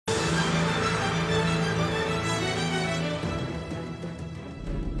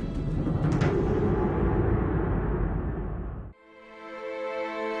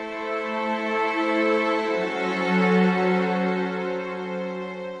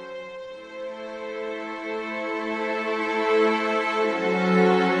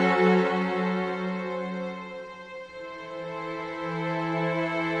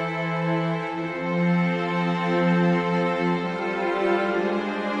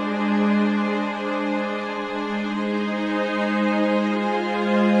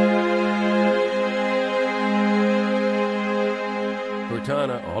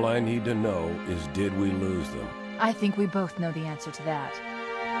Cortana, all I need to know is did we lose them? I think we both know the answer to that.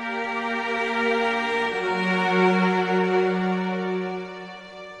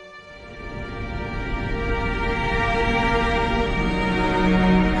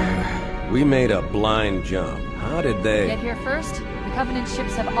 We made a blind jump. How did they... Get here first? The Covenant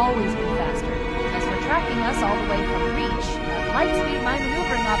ships have always been faster. As for tracking us all the way from Reach, at light speed, my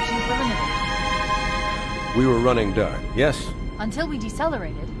maneuvering options were limited. We were running dark, yes? Until we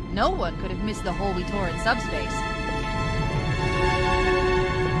decelerated, no one could have missed the hole we tore in subspace.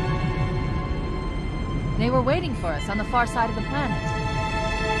 They were waiting for us on the far side of the planet.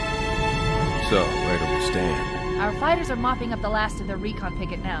 So, where do we stand? Our fighters are mopping up the last of their recon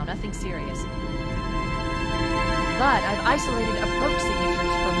picket now, nothing serious. But I've isolated approach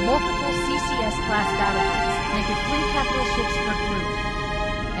signatures for multiple CCS-class battlegroups, and I could 3 capital ships per group.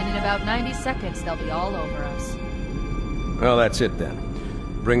 And in about 90 seconds, they'll be all over us. Well, that's it then.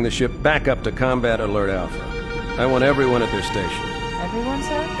 Bring the ship back up to Combat Alert Alpha. I want everyone at their stations. Everyone,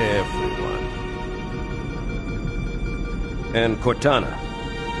 sir? Everyone. And Cortana.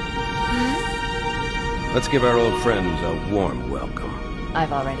 Let's give our old friends a warm welcome.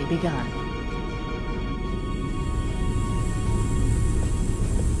 I've already begun.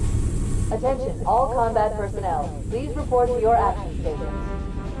 Attention, all combat personnel. Please report to your action stations.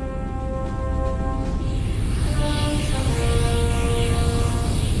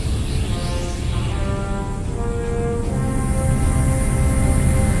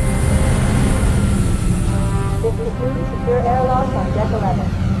 This platoon secure airlocks on deck 11.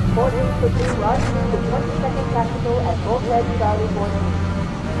 14th platoon rush to 22nd Tactical at Volthead Charlie 14.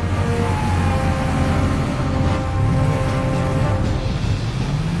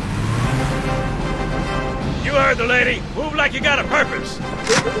 You heard the lady. Move like you got a purpose.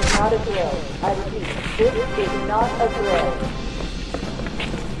 This is not a drill. I repeat, this is not a drill.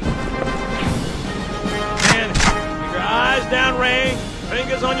 Man, keep your eyes downrange,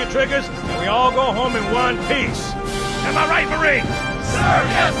 fingers on your triggers, and we all go home in one piece. Am I right, Marines? Sir,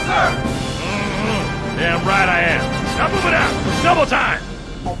 yes, sir! Damn right I am. Now move it out. It's double time.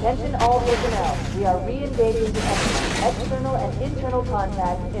 Attention all personnel. We are re-engaging the enemy. External and internal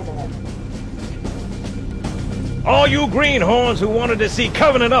contact imminent. All you greenhorns who wanted to see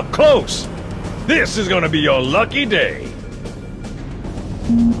Covenant up close, this is gonna be your lucky day.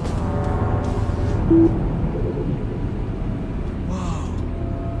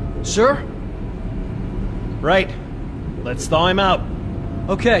 Whoa. Sir? Right. Let's thaw him out.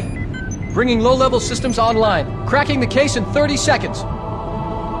 Okay. Bringing low-level systems online. Cracking the case in 30 seconds.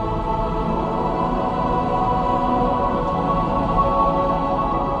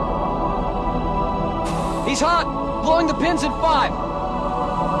 He's hot! Blowing the pins in 5!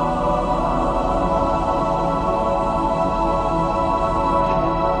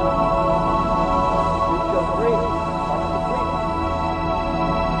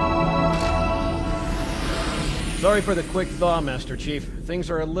 Sorry for the quick thaw, Master Chief. Things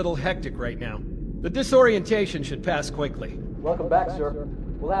are a little hectic right now. The disorientation should pass quickly. Welcome back, sir.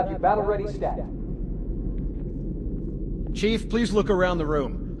 We'll have you battle-ready stat. Chief, please look around the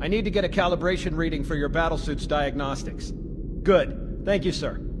room. I need to get a calibration reading for your battlesuit's diagnostics. Good. Thank you,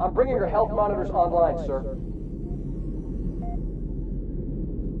 sir. I'm bringing your health monitors online, sir.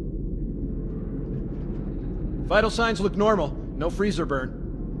 Vital signs look normal. No freezer burn.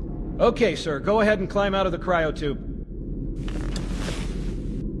 Okay, sir. Go ahead and climb out of the cryotube.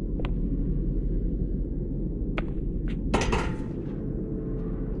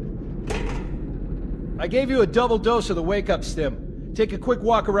 I gave you a double dose of the wake-up stim. Take a quick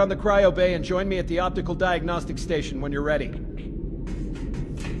walk around the cryo bay and join me at the optical diagnostic station when you're ready.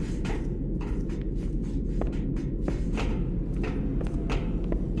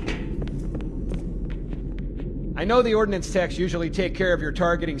 I know the ordnance techs usually take care of your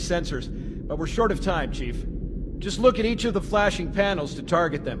targeting sensors, but we're short of time, Chief. Just look at each of the flashing panels to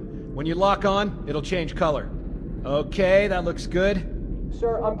target them. When you lock on, it'll change color. Okay, that looks good.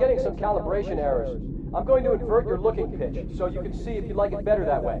 Sir, I'm getting some calibration errors. I'm going to invert your looking pitch, so you can see if you like it better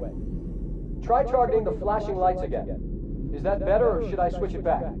that way. Try targeting the flashing lights again. Is that better, or should I switch it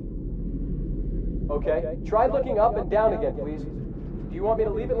back? Okay, try looking up and down again, please. Do you want me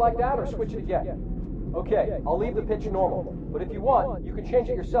to leave it like that, or switch it again? Okay, I'll leave the pitch normal, but if you want, you can change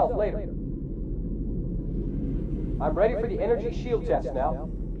it yourself later. I'm ready for the energy shield test now.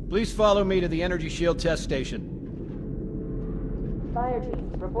 Please follow me to the energy shield test station. Fire team,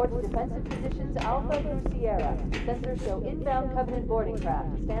 report to defensive positions Alpha through Sierra. Sensors show inbound Covenant boarding craft.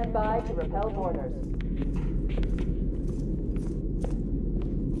 Stand by to repel boarders.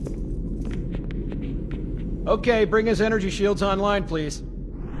 Okay, bring his energy shields online, please.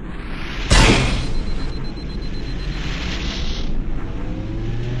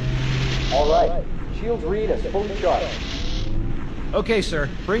 All right. Shields read as fully charged. Okay, sir.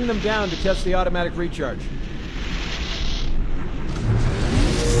 Bring them down to test the automatic recharge.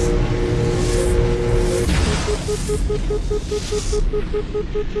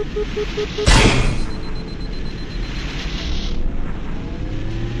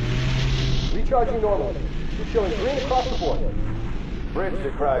 Recharging normally. You're showing green across the board. Bridge to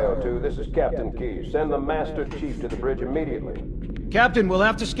Cryo 2, this is Captain Key. Send the Master Chief to the bridge immediately. Captain, we'll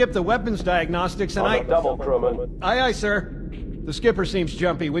have to skip the weapons diagnostics and On the double, crewman. Aye, aye, sir. The skipper seems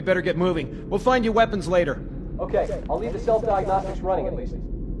jumpy. We'd better get moving. We'll find you weapons later. Okay, I'll leave the self-diagnostics running at least.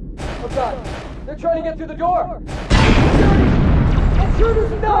 Oh god, they're trying to get through the door!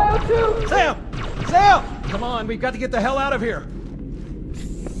 Intruders in the IO2! Sam! Sam! Come on, we've got to get the hell out of here.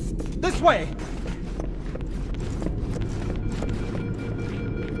 This way!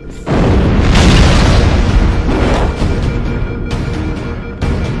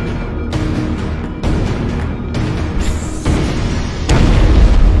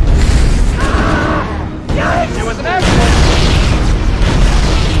 There was an accident!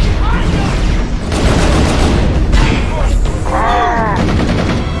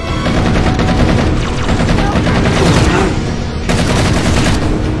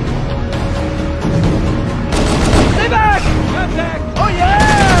 Stay back! Contact! Oh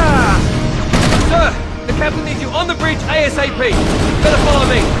yeah! Sir, the captain needs you on the bridge ASAP. Better follow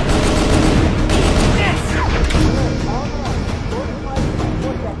me.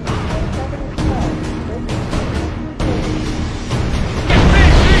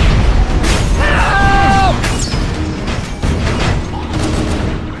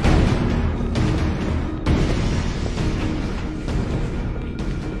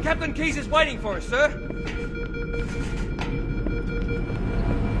 Captain Keyes is waiting for us, sir.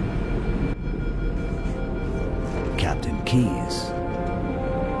 Captain Keyes.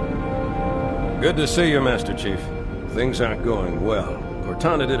 Good to see you, Master Chief. Things aren't going well.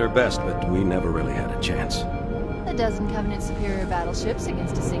 Cortana did her best, but we never really had a chance. A dozen Covenant superior battleships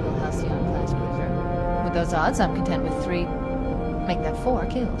against a single Halcyon-class cruiser. With those odds, I'm content with 3... make that 4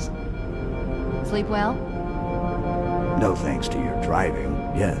 kills. Sleep well? No thanks to your driving,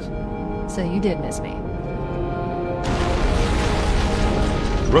 yes. So you did miss me.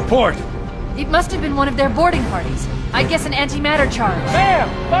 Report! It must have been one of their boarding parties. I guess an antimatter charge. Bam!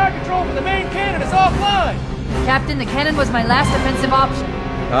 Fire control from the main cannon is offline! Captain, the cannon was my last offensive option.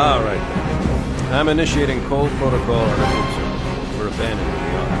 All right, then. I'm initiating cold protocol on the for abandoning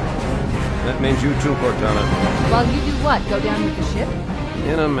the Ark. That means you too, Cortana. While you do what? Go down with the ship?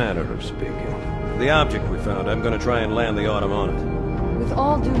 In a manner of speaking. The object we found, I'm gonna try and land the Autumn on it. With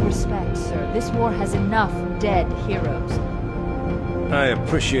all due respect, sir, this war has enough dead heroes. I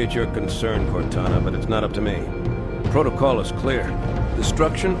appreciate your concern, Cortana, but it's not up to me. Protocol is clear.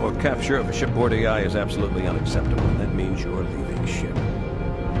 Destruction or capture of a shipboard AI is absolutely unacceptable. That means you're leaving ship.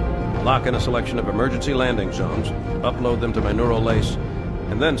 Lock in a selection of emergency landing zones, upload them to my neural lace,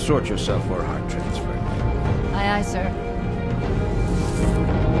 and then sort yourself for a heart transfer. Aye, aye, sir.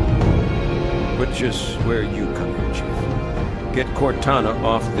 Which is where you come in, Chief. Get Cortana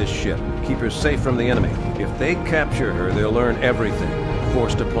off this ship. Keep her safe from the enemy. If they capture her, they'll learn everything.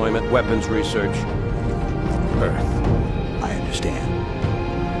 Force deployment, weapons research, Earth. I understand.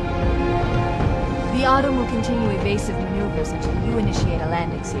 The Autumn will continue evasive maneuvers until you initiate a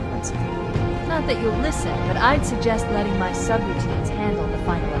landing sequence. Not that you'll listen, but I'd suggest letting my subroutines handle the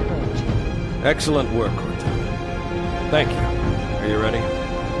final approach. Excellent work, Cortana. Thank you. Are you ready?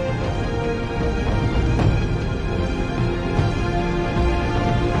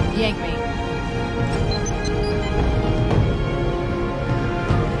 Yank me.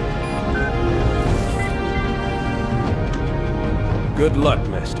 Good luck,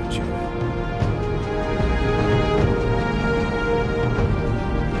 Master Chief.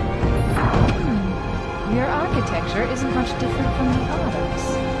 Your architecture isn't much different from the Autumn's.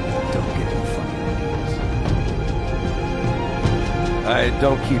 Don't get any funny ideas. I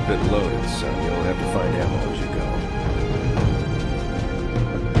don't keep it loaded, son. You'll have to find ammo as you go.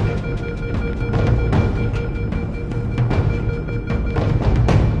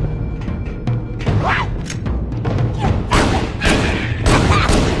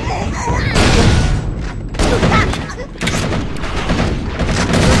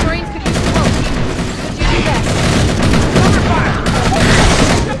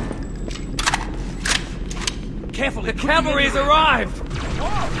 Careful, the cavalry's arrived! You're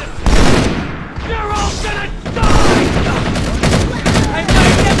all gonna die! Hey,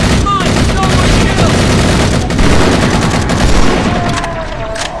 mate, get the mine! No more kills!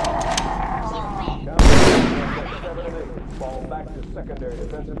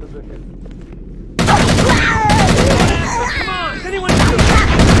 Defense in position. Come on! Is anyone...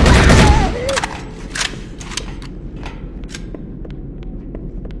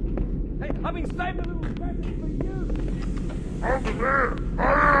 Hey, I've been saving a little present for you!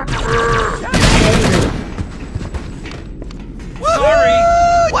 Sorry!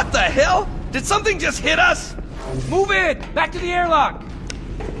 What the hell? Did something just hit us? Move it! Back to the airlock!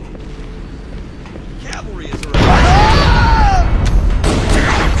 Cavalry is around.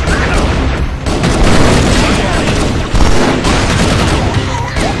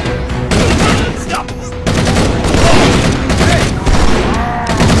 Stop! Hey!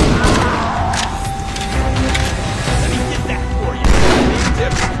 Let me get that for you.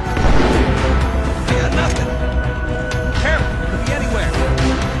 Tip. I got nothing. Careful, could be anywhere.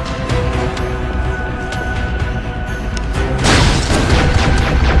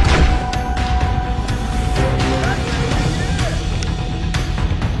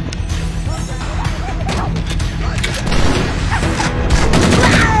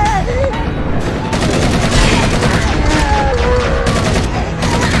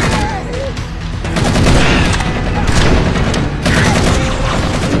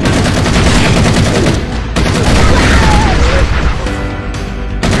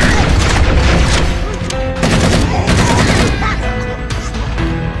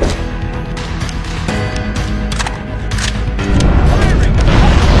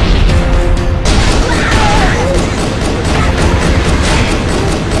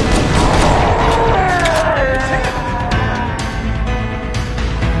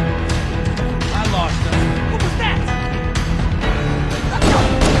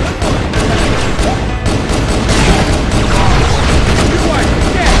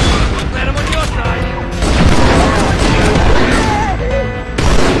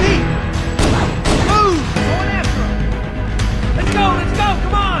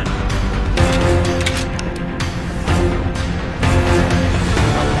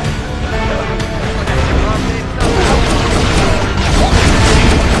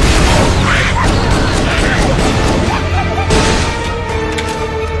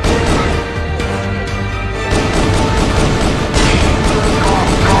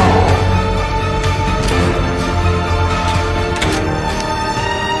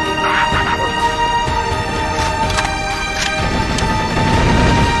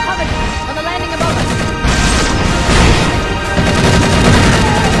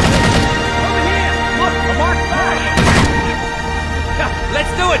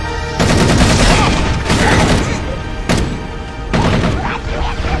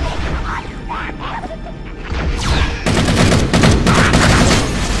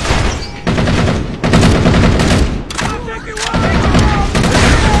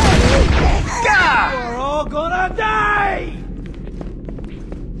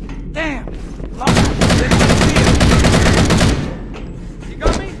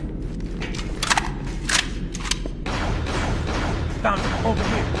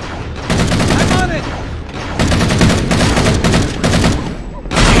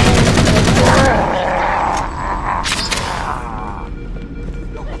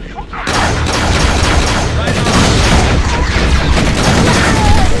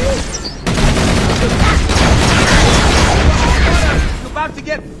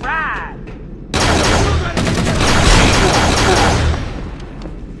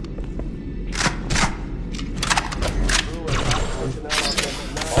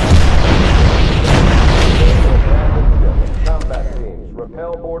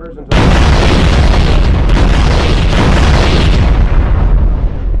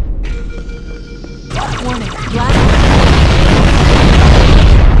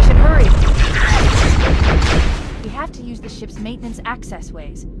 Access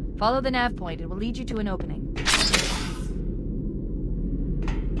ways. Follow the nav point. It will lead you to an opening.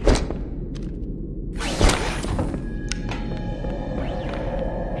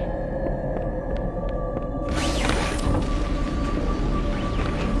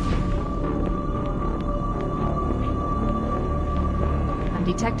 I'm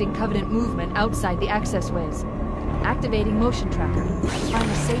detecting Covenant movement outside the access ways. Activating motion tracker. Find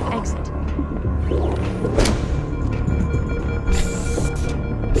a safe exit.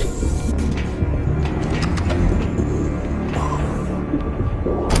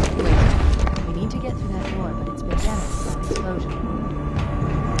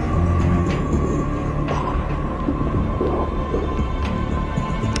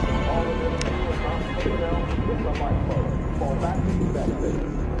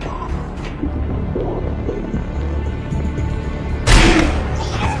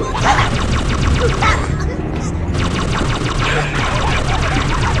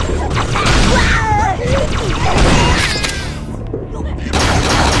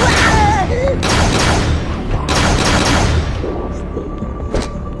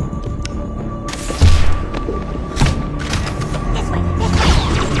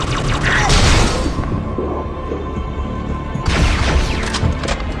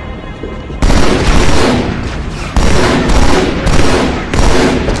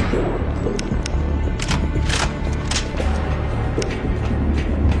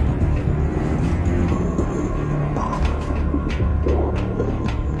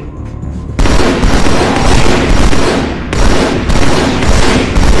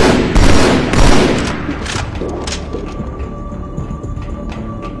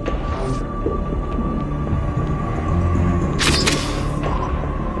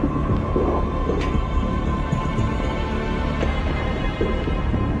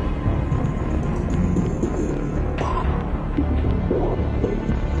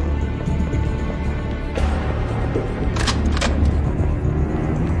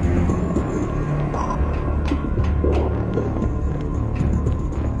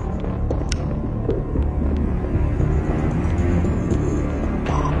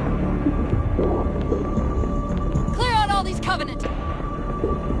 Clear out all these Covenant!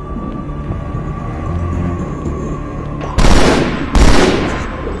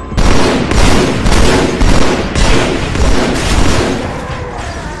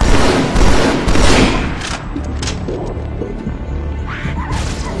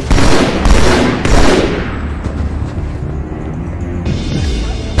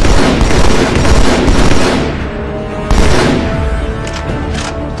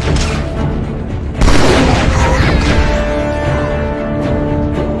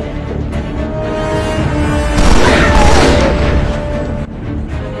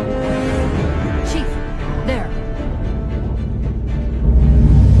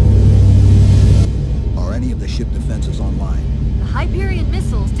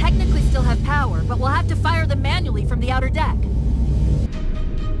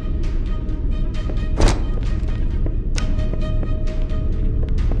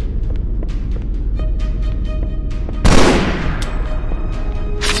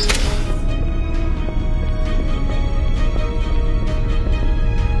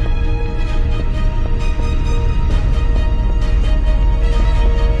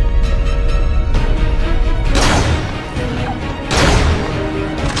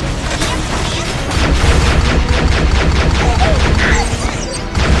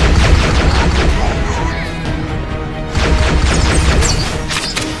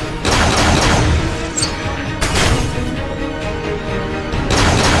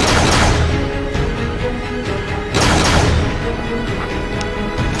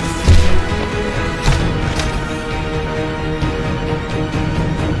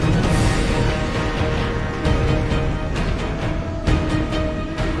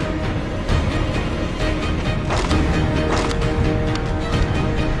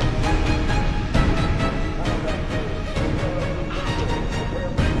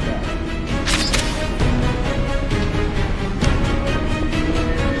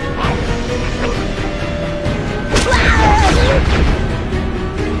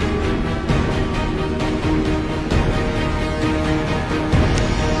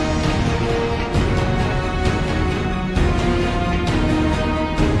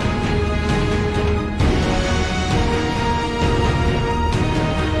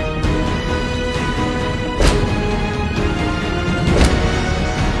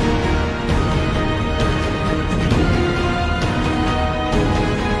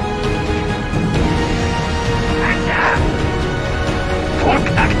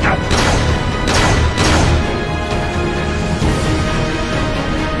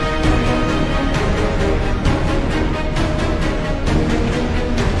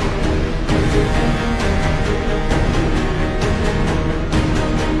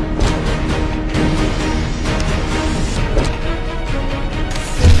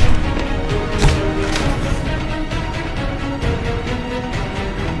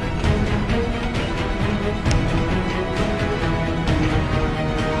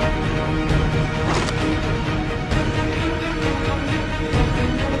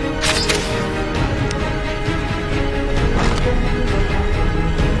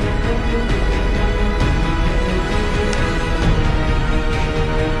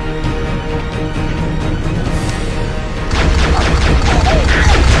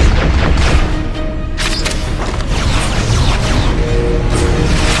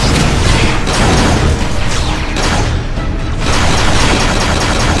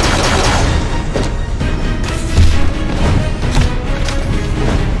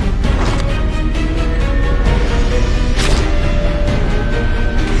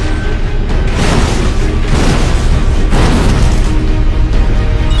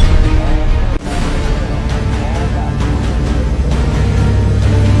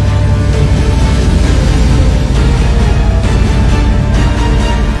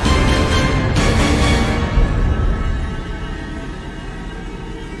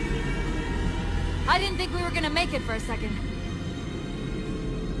 make it for a second.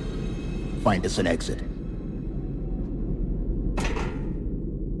 Find us an exit.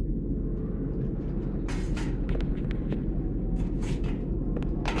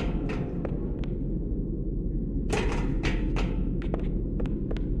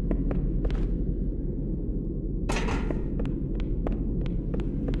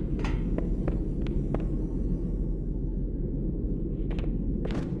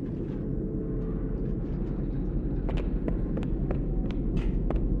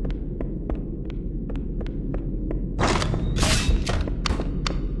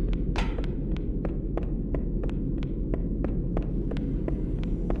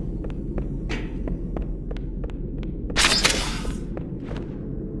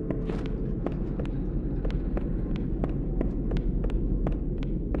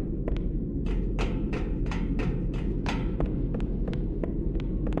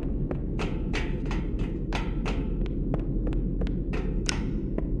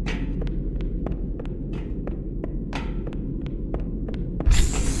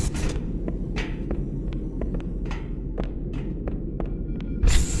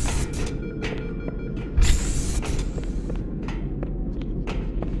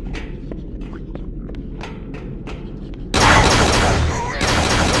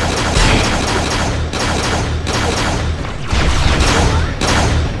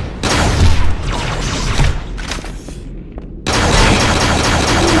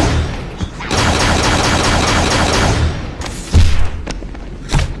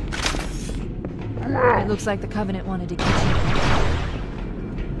 Looks like the Covenant wanted to get you.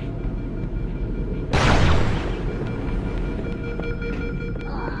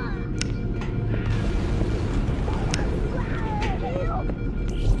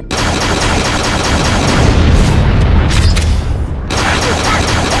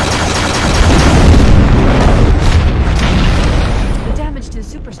 The damage to the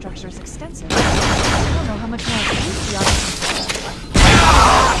superstructure is extensive. I don't know how much more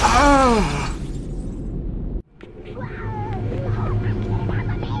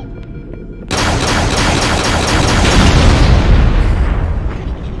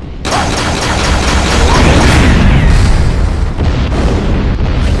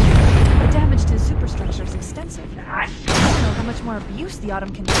abuse the the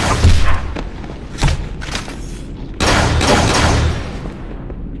Autumn can do.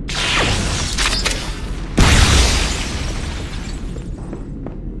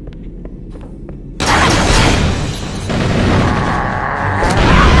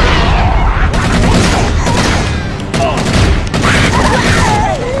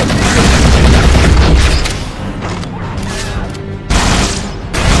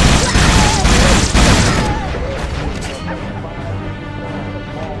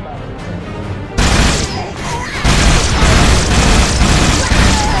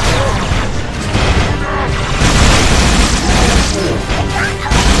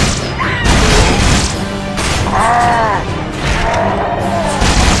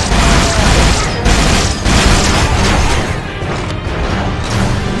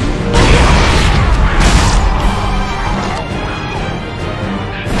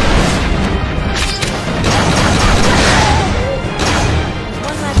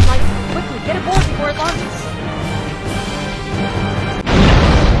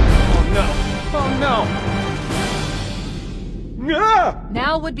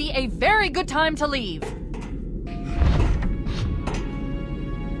 Now would be a very good time to leave.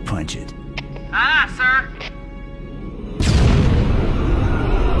 Punch it. Aye, sir.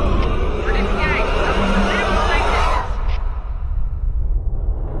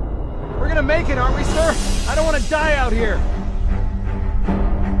 We're gonna make it, aren't we, sir? I don't want to die out here.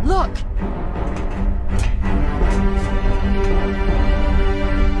 Look!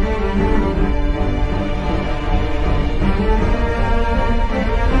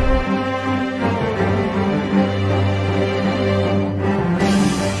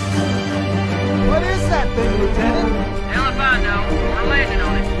 What is that thing, Lieutenant? Hell if I know. We're landing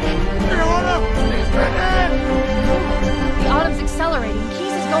on it. The Autumn's accelerating.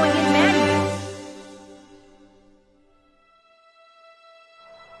 Keys is going in manually.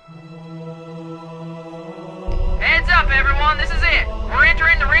 Heads up, everyone. This is it. We're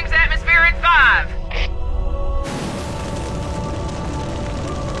entering the ring's atmosphere in 5.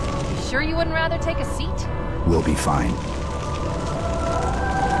 You sure you wouldn't rather take a seat? We'll be fine.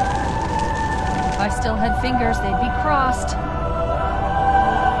 If I still had fingers, they'd be crossed.